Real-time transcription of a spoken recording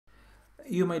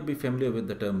You might be familiar with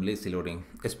the term lazy loading,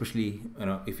 especially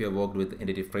if you have worked with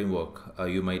entity framework.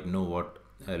 You might know what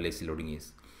lazy loading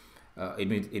is.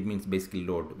 It means basically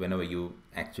load whenever you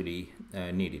actually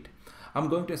need it. I'm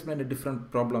going to explain a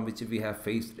different problem which we have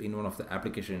faced in one of the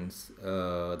applications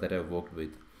that I've worked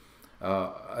with.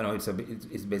 I know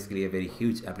it's basically a very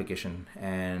huge application,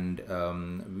 and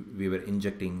we were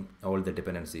injecting all the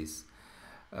dependencies.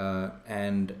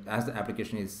 And as the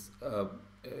application is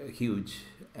huge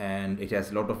and it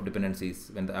has a lot of dependencies,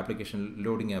 when the application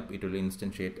loading up, it will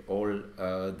instantiate all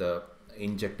the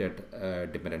injected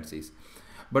dependencies.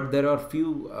 But there are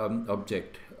few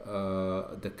object.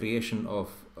 The creation of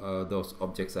those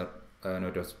objects are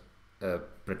it was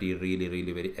pretty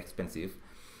really very expensive,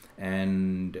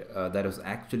 and that was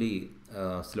actually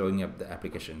slowing up the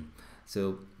application.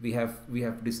 So we have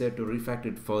decided to refactor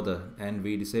it further, and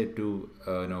we decided to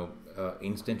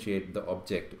instantiate the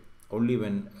object only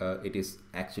when it is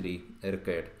actually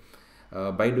required.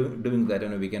 By doing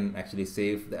that, we can actually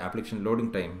save the application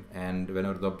loading time, and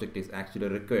whenever the object is actually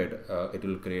required, it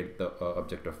will create the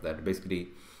object of that. Basically,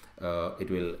 it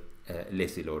will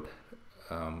lazy load,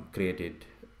 create it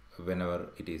whenever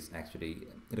it is actually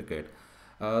required.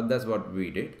 That's what we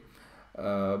did.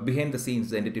 Behind the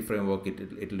scenes, the entity framework,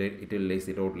 it will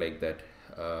lazy load like that.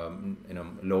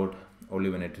 Load only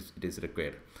when it is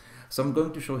required. So I'm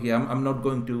going to show here. I'm not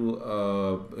going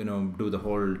to do the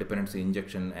whole dependency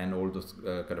injection and all those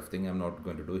kind of thing. I'm not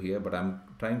going to do here, but I'm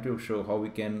trying to show how we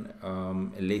can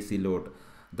lazy load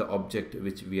the object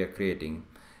which we are creating.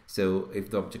 So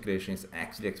if the object creation is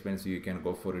actually expensive, you can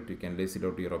go for it. You can lazy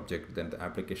load your object. Then the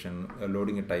application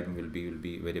loading time will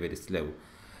be very slow.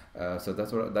 So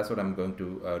that's what I'm going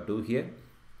to do here.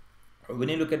 When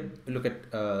you look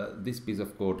at this piece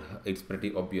of code, it's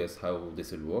pretty obvious how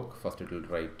this will work. First, it will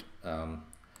write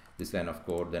this line of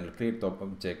code, then it'll create the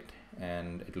object,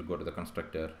 and it will go to the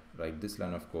constructor, write this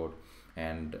line of code,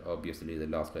 and obviously the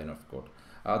last line of code.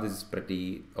 This is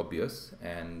pretty obvious,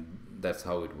 and that's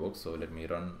how it works. So let me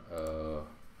run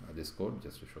this code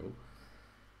just to show.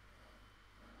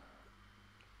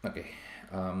 Okay,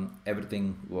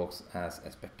 everything works as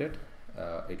expected.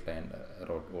 It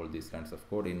wrote all these lines of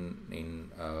code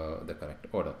in the correct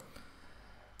order.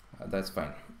 That's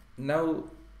fine. Now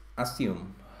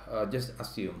just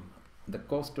assume the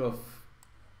cost of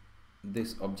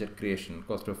this object creation,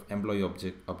 cost of employee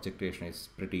object creation is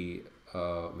pretty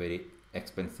very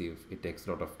expensive. It takes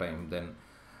a lot of time. Then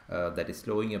that is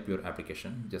slowing up your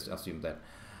application. Just assume that.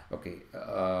 Okay,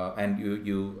 and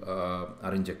you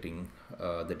are injecting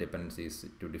the dependencies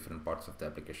to different parts of the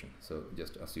application. So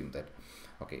just assume that.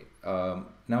 Okay,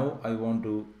 now I want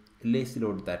to lazy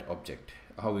load that object.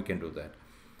 How we can do that?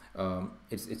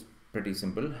 It's pretty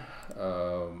simple.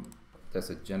 There's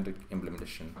a generic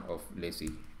implementation of lazy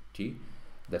t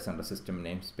that's under system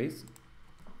namespace,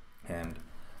 and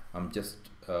I'm just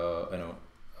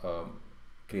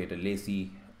create a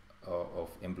lazy of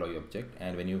employee object.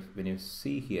 And when you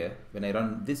see here, when I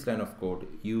run this line of code,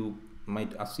 you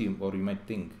might assume, or you might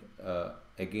think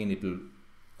again it will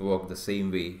work the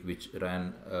same way which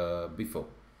ran before,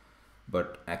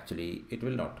 but actually it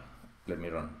will not. Let me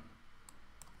run.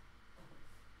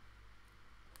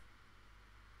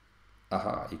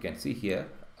 Aha, you can see here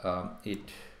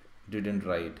it didn't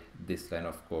write this line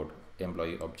of code,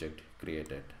 employee object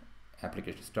created,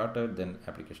 application started, then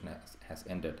application has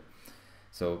ended.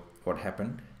 So what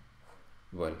happened?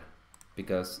 Well,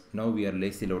 because now we are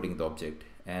lazy loading the object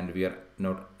and we are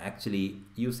not actually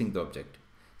using the object.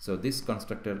 So this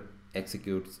constructor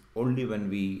executes only when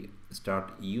we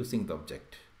start using the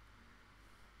object.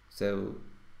 So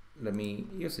let me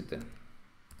use it then.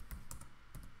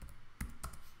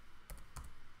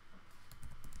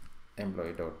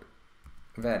 Employee dot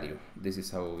value. This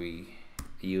is how we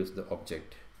use the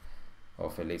object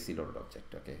of a lazy loaded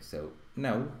object. Okay, so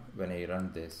now when I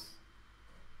run this,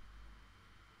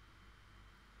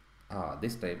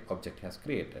 this type object has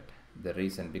created. The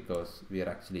reason, because we are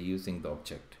actually using the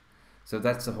object. So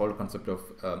that's the whole concept of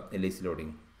lazy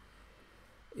loading.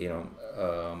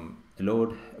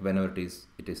 Load whenever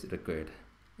it is required.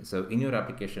 So in your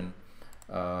application,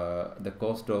 the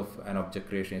cost of an object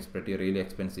creation is really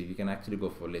expensive. You can actually go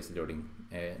for lazy loading.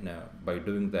 Now by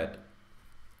doing that,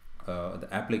 the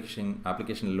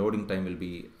application loading time will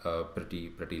be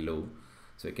pretty low,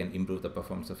 so you can improve the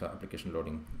performance of application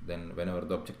loading. Then whenever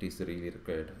the object is really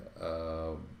required,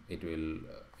 it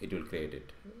will create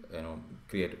it.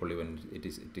 Create only when it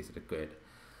is required.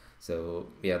 So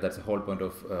yeah, that's the whole point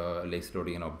of lazy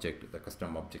loading an object, the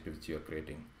custom object which you are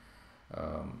creating.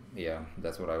 Yeah,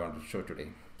 that's what I want to show today.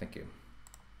 Thank you.